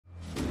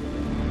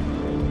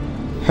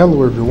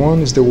Hello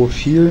everyone, it's the Wolf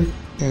here,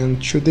 and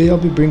today I'll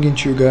be bringing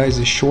to you guys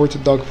a short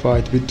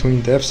dogfight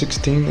between the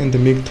F-16 and the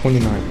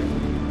MiG-29.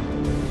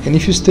 And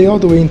if you stay all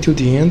the way until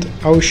the end,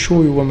 I will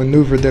show you a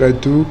maneuver that I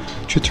do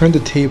to turn the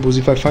tables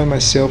if I find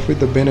myself with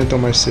the bayonet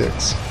on my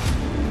 6.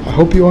 I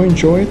hope you all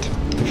enjoy it.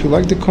 If you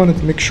like the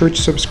content, make sure to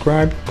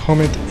subscribe,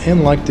 comment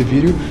and like the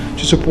video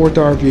to support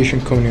our aviation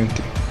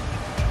community.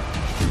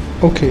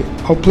 Okay,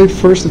 I'll play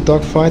first the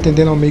dogfight and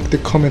then I'll make the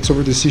comments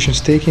over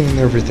decisions taken and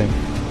everything.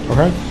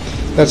 Alright?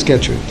 Let's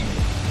get to it.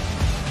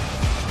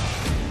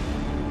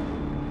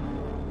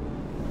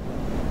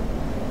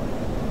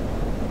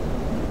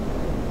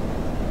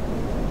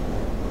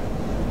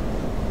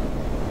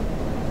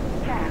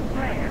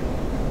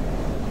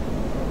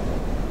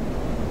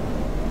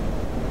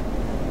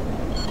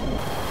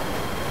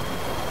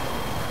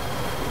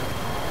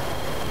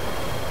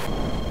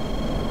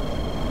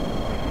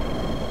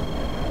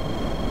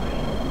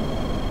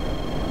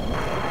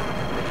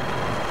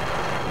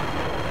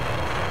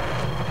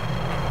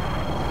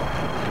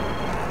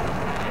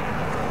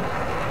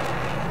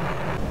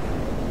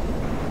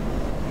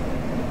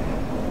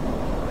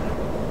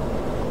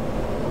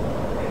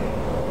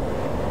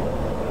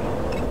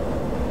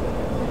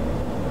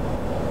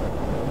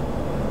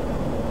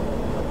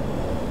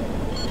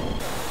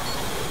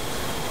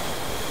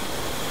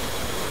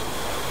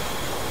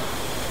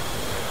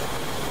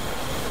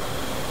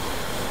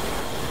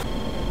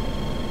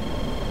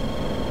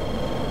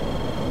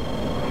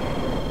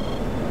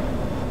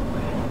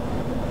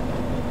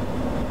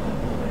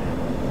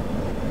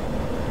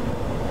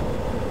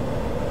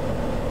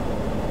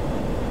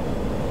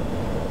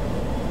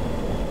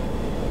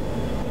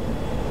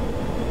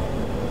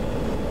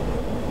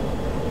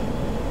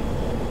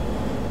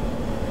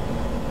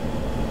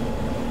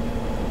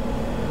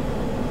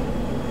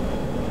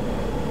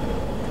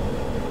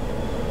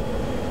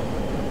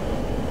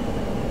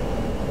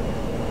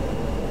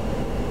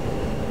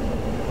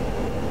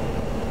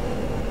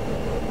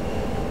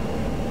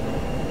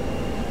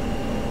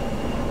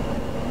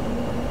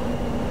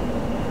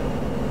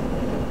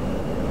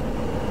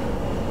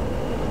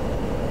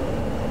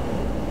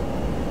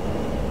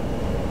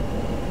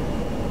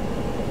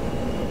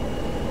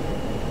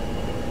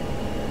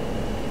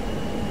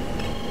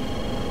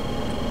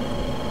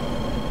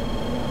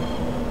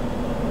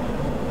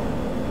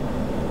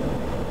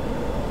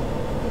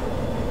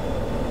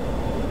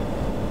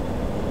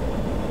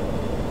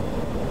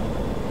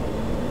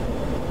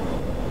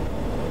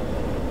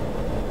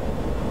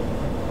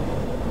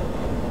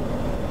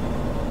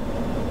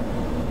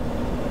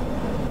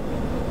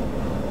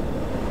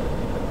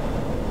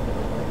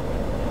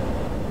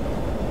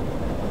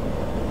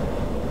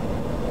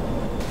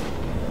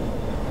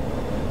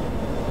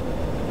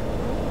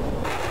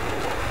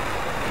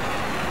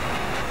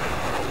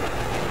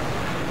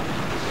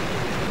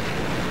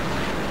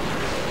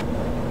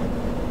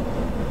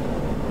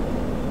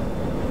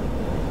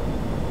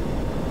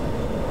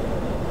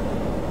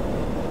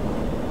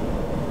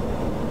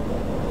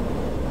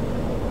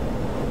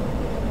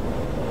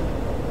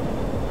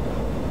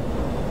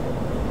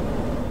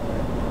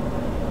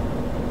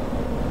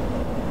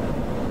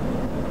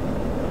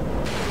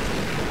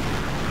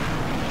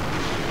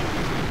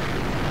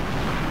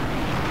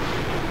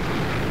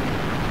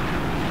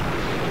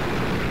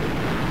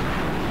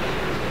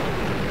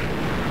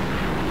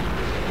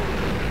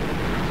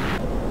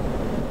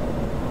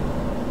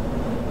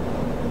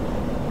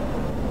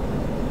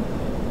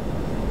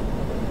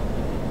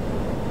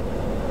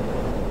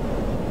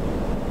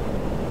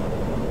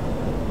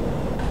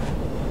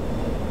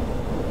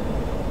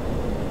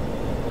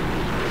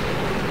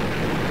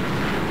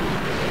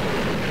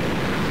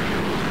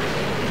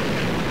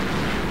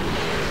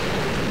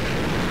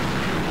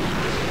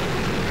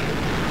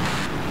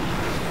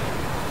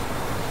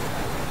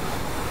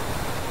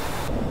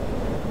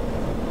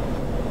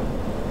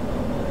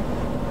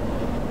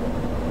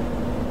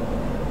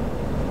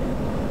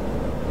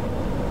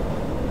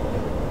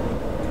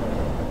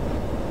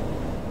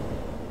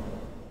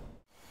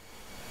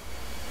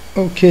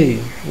 Okay,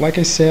 like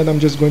I said, I'm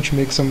just going to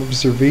make some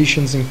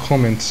observations and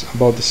comments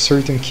about the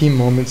certain key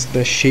moments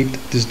that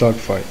shaped this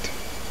dogfight.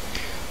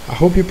 I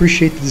hope you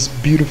appreciate this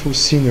beautiful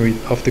scenery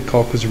of the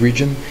Caucasus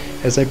region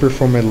as I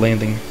perform my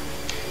landing.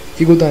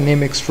 Eagle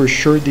Dynamics for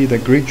sure did a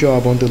great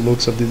job on the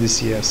looks of the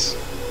DCS.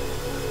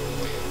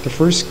 The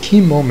first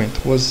key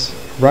moment was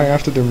right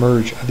after the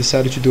merge. I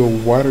decided to do a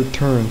wider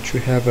turn to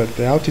have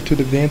the altitude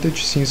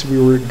advantage since we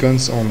were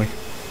guns only.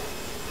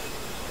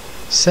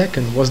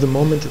 Second was the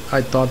moment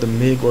I thought the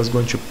MiG was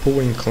going to pull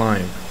and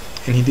climb,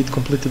 and he did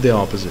completely the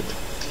opposite.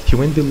 He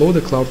went below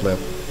the cloud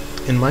level,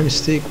 and my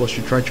mistake was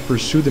to try to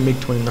pursue the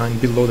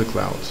MiG-29 below the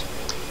clouds.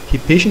 He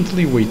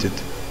patiently waited,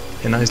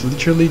 and I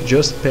literally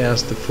just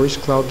passed the first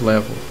cloud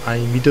level. I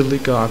immediately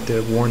got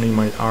the warning in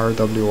my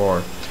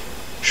RWR,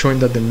 showing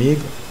that the MiG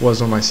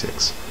was on my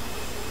 6.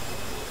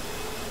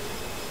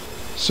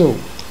 So,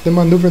 the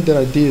maneuver that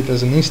I did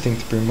as an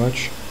instinct pretty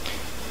much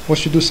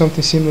was to do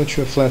something similar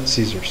to a flat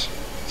scissors.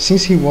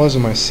 Since he was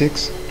on my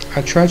 6,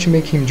 I tried to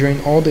make him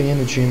drain all the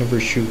energy and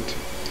overshoot.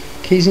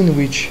 case in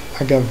which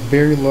I got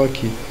very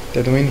lucky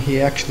that when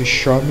he actually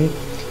shot me,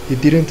 he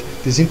didn't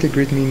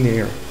disintegrate me in the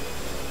air.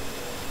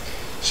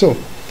 So,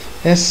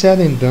 as said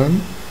and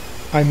done,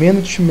 I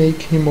managed to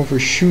make him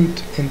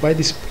overshoot, and by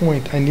this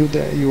point I knew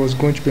that it was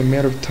going to be a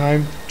matter of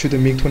time to the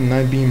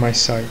MiG-29 being in my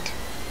sight.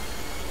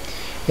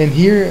 And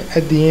here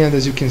at the end,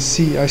 as you can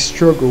see, I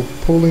struggle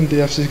pulling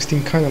the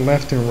F-16 kinda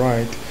left and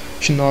right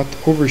to not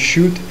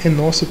overshoot and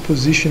also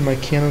position my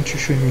cannon to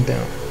shoot him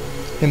down.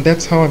 And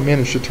that's how I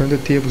managed to turn the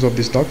tables of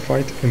this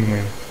dogfight and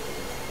win.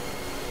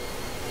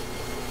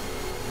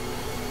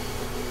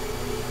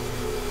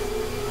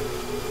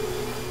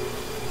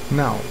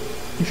 Now,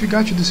 if you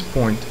got to this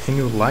point and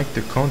you like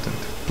the content,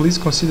 please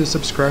consider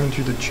subscribing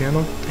to the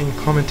channel and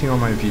commenting on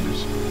my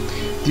videos.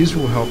 This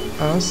will help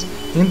us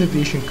and the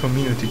aviation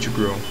community to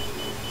grow.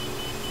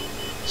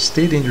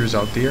 Stay dangerous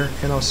out there,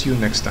 and I'll see you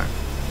next time.